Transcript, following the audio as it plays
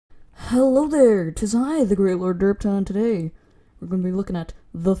Hello there, 'tis I, the Great Lord Derpton. Today, we're going to be looking at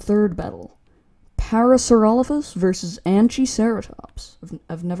the third battle. Parasaurolophus versus Anchiceratops.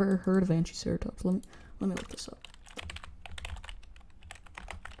 I've never heard of Anchiceratops. Let me look this up.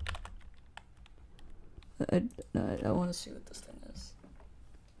 I want to see what this thing is.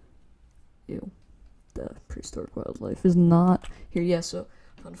 Ew. The prehistoric wildlife is not here. Yeah, so,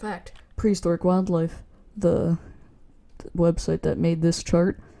 fun fact. Prehistoric wildlife, the website that made this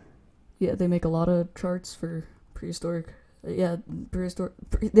chart, yeah, they make a lot of charts for prehistoric.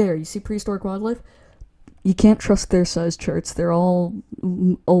 There, you see prehistoric wildlife? You can't trust their size charts. They're all,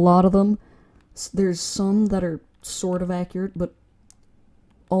 a lot of them, there's some that are sort of accurate, but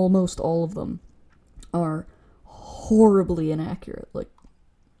almost all of them are horribly inaccurate. Like,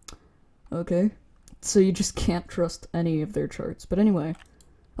 okay? So you just can't trust any of their charts. But anyway.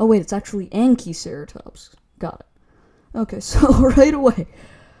 Oh wait, it's actually Anchiceratops. Got it. Okay, so right away.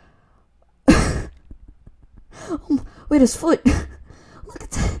 Oh, wait, his foot. Look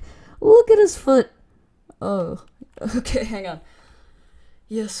at that. Look at his foot. Oh, okay, hang on.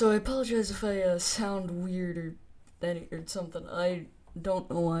 Yeah, so I apologize if I sound weird or something. I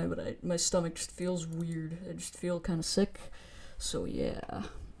don't know why, but my stomach just feels weird. I just feel kind of sick. So yeah.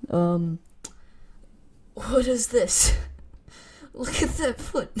 What is this? Look at that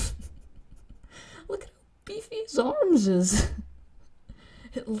foot. Look at how beefy his arms is.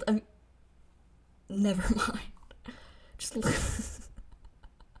 I mean, never mind. Just look.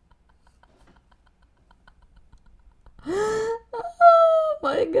 Oh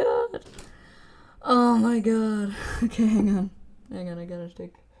my god. Oh my god. Okay, hang on. I gotta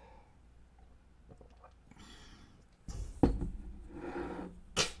take.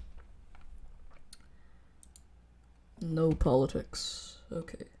 No politics.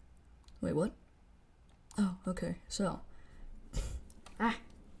 Okay. Wait, what? Oh, okay, so.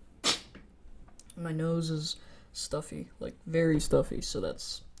 My nose is stuffy, like very stuffy, so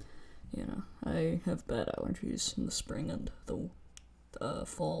that's, you know, I have bad allergies in the spring and the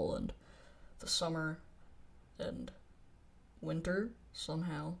fall and the summer and winter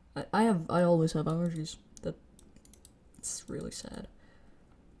somehow. I always have allergies. It's really sad.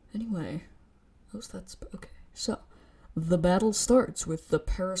 Anyway, okay, so. The battle starts with the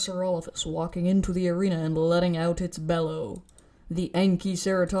Parasaurolophus walking into the arena and letting out its bellow. The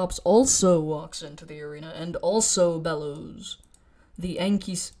Anchiceratops also walks into the arena and also bellows. The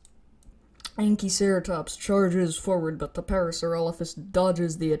Anchiceratops charges forward, but the Parasaurolophus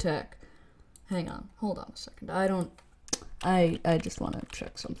dodges the attack. Hang on, hold on a second. I just want to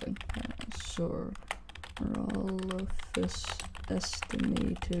check something. Parasaurolophus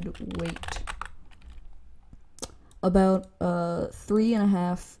estimated weight. About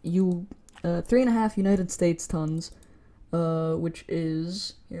 3.5 United States tons, which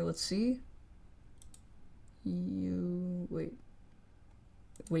is, here, let's see, wait,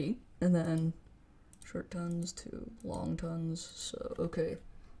 and then short tons to long tons, so, okay,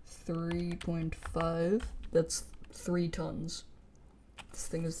 3.5, that's 3 tons, this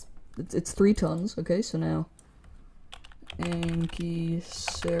thing is, it's 3 tons, okay, so now,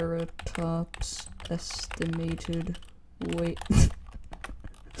 Anchiceratops estimated weight.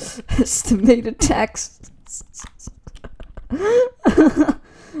 Estimated tax.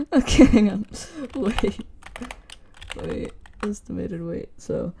 Okay, hang on. Wait. Estimated weight.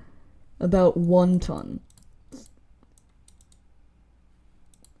 So, about 1 ton.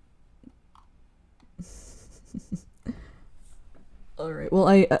 Alright, well,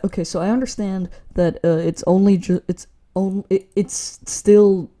 okay, so I understand that, it's only it's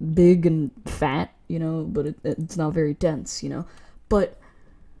still big and fat, you know, but it's not very dense, you know, but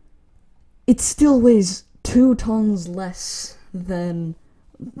it still weighs 2 tons less than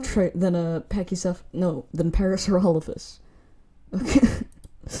a than Parasaurolophus. Okay.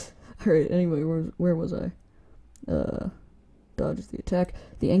 Alright, anyway, where was I? Dodges the attack.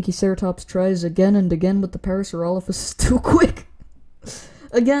 The Anchiceratops tries again and again, but the Parasaurolophus is too quick.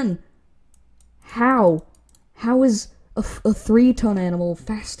 Again, how is a 3-ton animal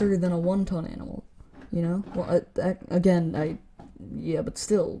faster than a 1-ton animal, you know? Well, yeah, but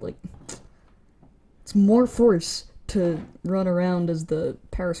still, like, it's more force to run around as the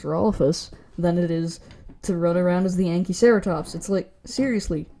Parasaurolophus than it is to run around as the Anchiceratops. It's like,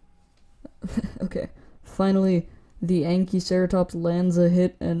 seriously. Okay, finally, the Anchiceratops lands a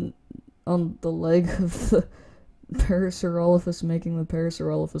hit on the leg of the Parasaurolophus, making the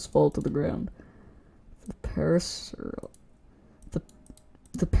Parasaurolophus fall to the ground.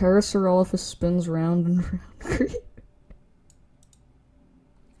 The Parasaurolophus spins round and round.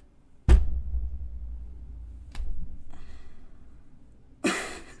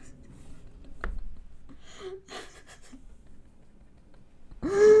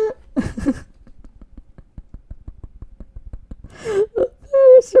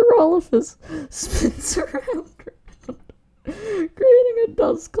 Telephus spins around, creating a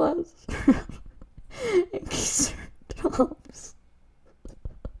dust cloud around Anchiceratops.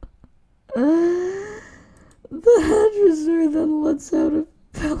 The Hadrosaur then lets out a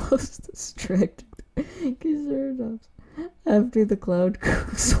bellows distracted Anchiceratops. After the cloud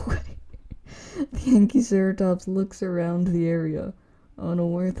goes away, the Anchiceratops looks around the area,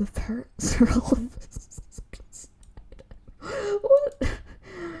 unaware the Parasaurolophus. What?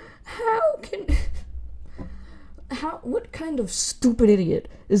 What kind of stupid idiot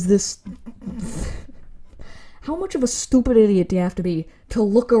is this? How much of a stupid idiot do you have to be to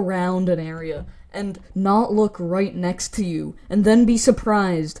look around an area and not look right next to you, and then be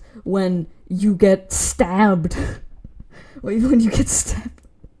surprised when you get stabbed? When you get stabbed.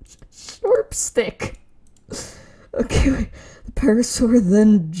 Sharp stick. Okay, wait. The Parasaur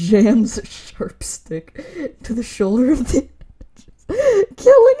then jams a sharp stick to the shoulder of the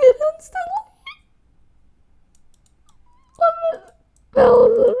killing it instantly.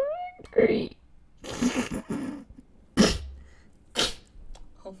 Bells of victory.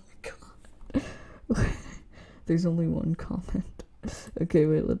 Oh my god. There's only one comment. Okay,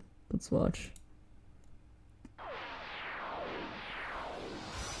 wait, let's watch.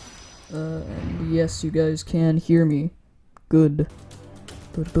 And yes, you guys can hear me. Good.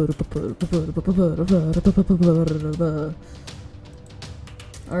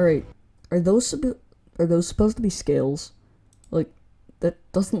 Alright. Are those supposed to be scales? Like, that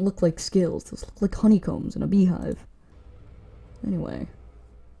doesn't look like scales. Those look like honeycombs in a beehive. Anyway.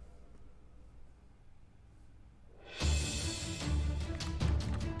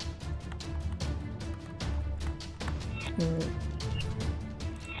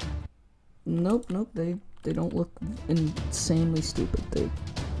 Nope, they don't look insanely stupid.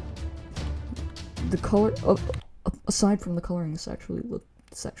 The color, aside from the coloring, this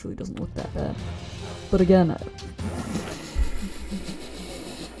actually doesn't look that bad. But again,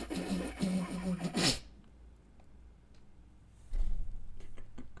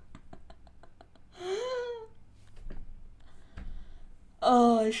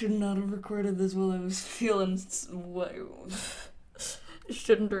 oh, I should not have recorded this while I was feeling. I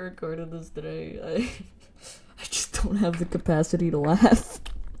shouldn't have recorded this today. I just don't have the capacity to laugh.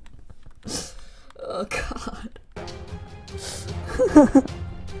 Oh god.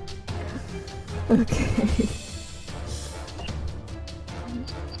 Okay.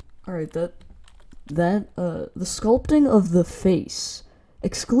 Alright, the sculpting of the face,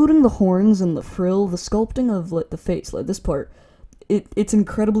 excluding the horns and the frill, the sculpting of, like, the face, like, this part, it's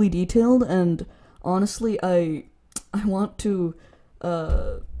incredibly detailed, and honestly, I want to,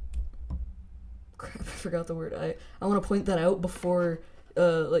 crap, I forgot the word. I want to point that out before,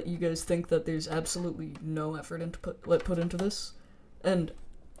 let you guys think that there's absolutely no effort put into this. And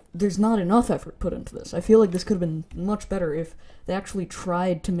there's not enough effort put into this. I feel like this could have been much better if they actually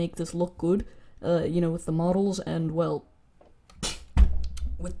tried to make this look good, you know, with the models and, well,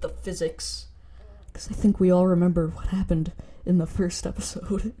 with the physics. Because I think we all remember what happened in the first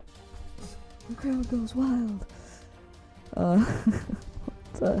episode. The crowd goes wild. What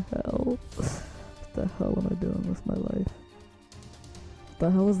the hell? What the hell am I doing with my life? What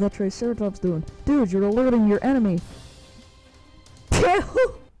the hell is that Triceratops doing? Dude, you're alerting your enemy!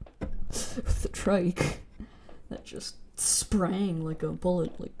 With the trike. That just sprang like a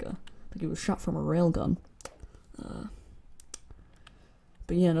bullet, like it was shot from a railgun.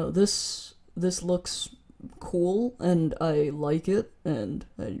 But yeah, no, this looks cool, and I like it, and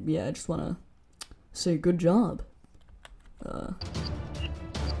yeah, I just wanna say good job.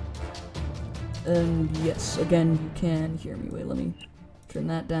 And yes, again, you can hear me. Wait, let me turn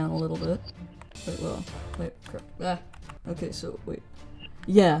that down a little bit. Wait, crap. Ah, okay, so, wait.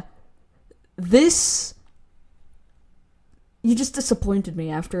 Yeah. This... You just disappointed me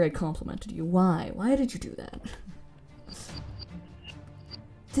after I complimented you. Why? Why did you do that?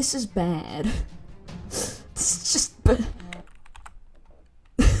 This is bad. This is just bad.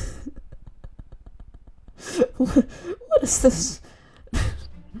 What is this?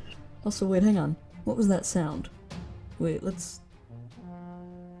 Also, wait, hang on. What was that sound? Wait, let's...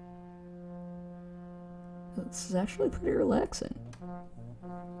 This is actually pretty relaxing.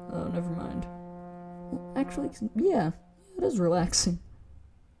 Oh, never mind. Well, actually, yeah, it is relaxing.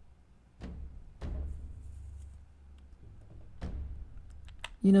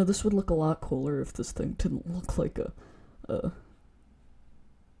 You know, this would look a lot cooler if this thing didn't look like a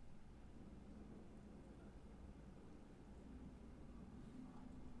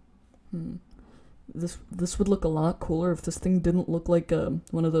This would look a lot cooler if this thing didn't look like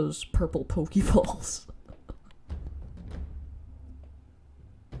one of those purple Pokeballs.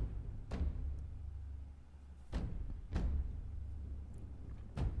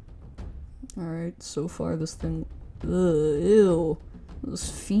 Alright, so far this thing... Ugh, ew. Those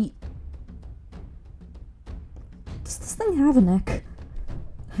feet. Does this thing have a neck?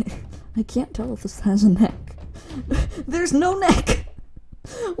 I can't tell if this has a neck. There's no neck!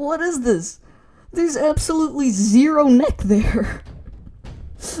 What is this? There's absolutely zero neck there.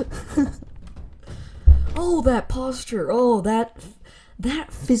 Oh, that posture. Oh, that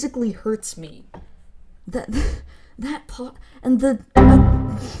physically hurts me. And the...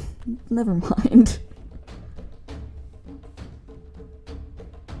 never mind.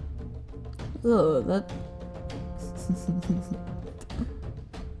 Oh, that...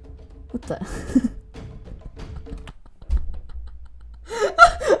 What the...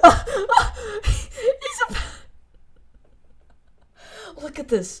 Look at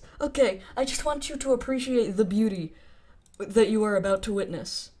this. Okay, I just want you to appreciate the beauty that you are about to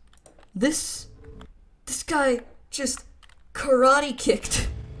witness. This guy just karate kicked.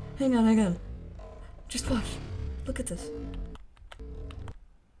 Hang on. Just watch. Look at this.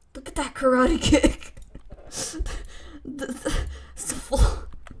 Look at that karate kick.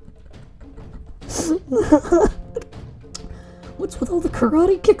 What's with all the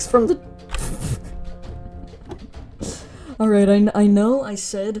karate kicks from the... Alright, I know I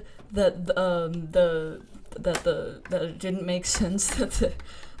said that that it didn't make sense that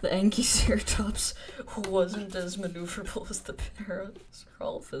the Anchiceratops wasn't as maneuverable as the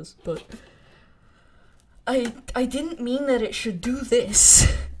Parasaurolophus, but I didn't mean that it should do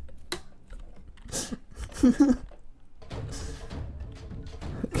this.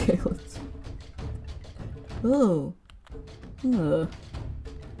 Okay, let's... Oh.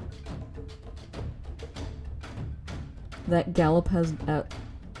 That gallop has...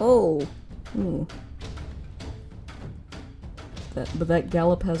 Oh! Ooh. But that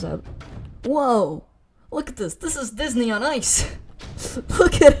gallop has a... Whoa! Look at this! This is Disney on Ice!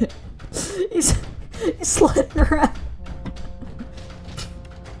 Look at it! He's sliding around!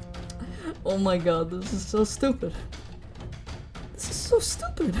 Oh my god, this is so stupid. This is so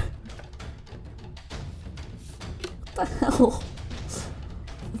stupid! What the hell?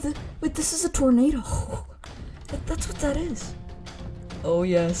 Wait, this is a tornado! That's what that is. Oh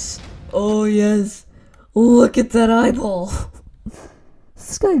yes. Oh yes. Look at that eyeball.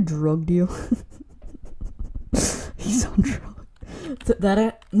 This guy drugged you. He's on drugs.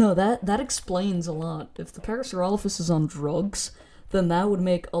 That explains a lot. If the Parasaurolophus is on drugs, then that would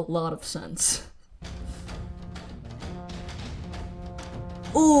make a lot of sense.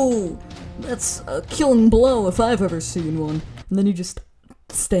 Ooh, that's a killing blow if I've ever seen one. And then he just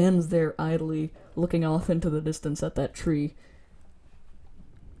stands there idly, looking off into the distance at that tree.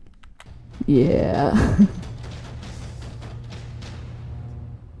 Yeah.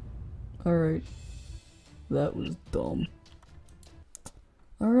 Alright. That was dumb.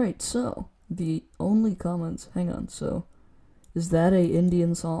 Alright, so, the only comments... Hang on, so... Is that a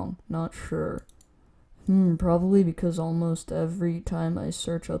Indian song? Not sure. Probably because almost every time I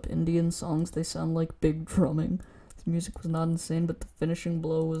search up Indian songs, they sound like big drumming. The music was not insane, but the finishing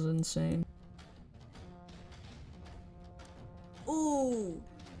blow was insane. Ooh!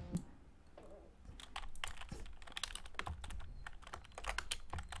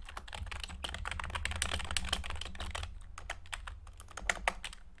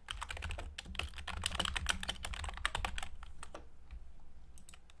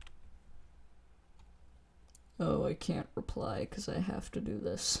 Oh, I can't reply because I have to do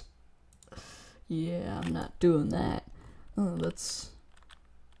this. Yeah, I'm not doing that. Oh, that's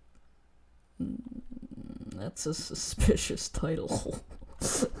a suspicious title.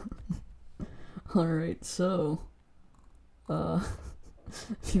 Alright, so,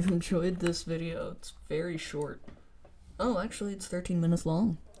 if you've enjoyed this video, it's very short. Oh, actually, it's 13 minutes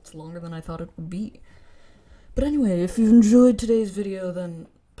long. It's longer than I thought it would be. But anyway, if you've enjoyed today's video, then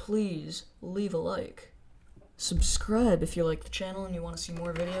please leave a like. Subscribe if you like the channel and you want to see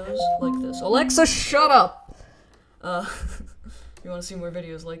more videos like this. Alexa, shut up! You want to see more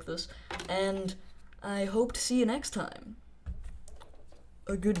videos like this. And I hope to see you next time.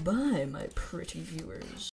 Goodbye, my pretty viewers.